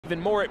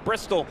even more at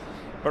Bristol.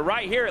 But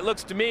right here, it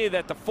looks to me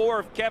that the 4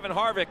 of Kevin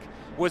Harvick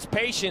was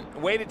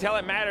patient, waited till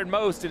it mattered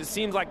most, and it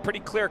seems like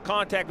pretty clear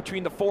contact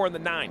between the 4 and the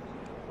 9.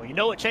 Well, you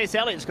know what Chase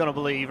Elliott's going to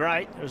believe,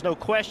 right? There's no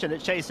question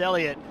that Chase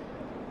Elliott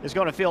is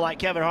going to feel like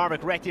Kevin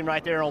Harvick wrecked him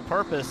right there on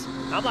purpose.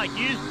 I'm like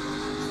you,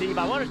 Steve.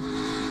 I want to,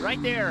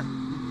 right there,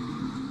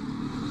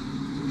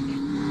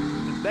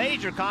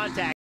 major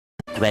contact.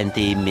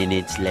 20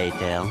 minutes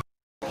later.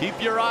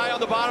 Keep your eye on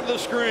the bottom of the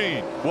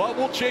screen. What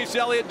will Chase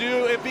Elliott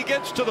do if he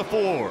gets to the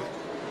 4?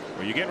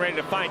 Well, you're getting ready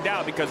to find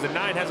out because the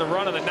 9 has a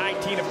run on the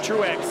 19 of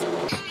Truex.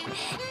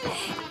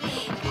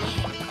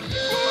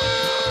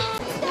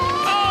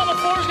 Oh, the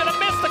 4's going to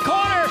miss the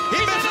corner.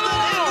 He misses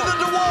it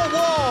into the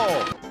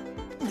wall.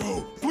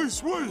 No,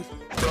 please wait.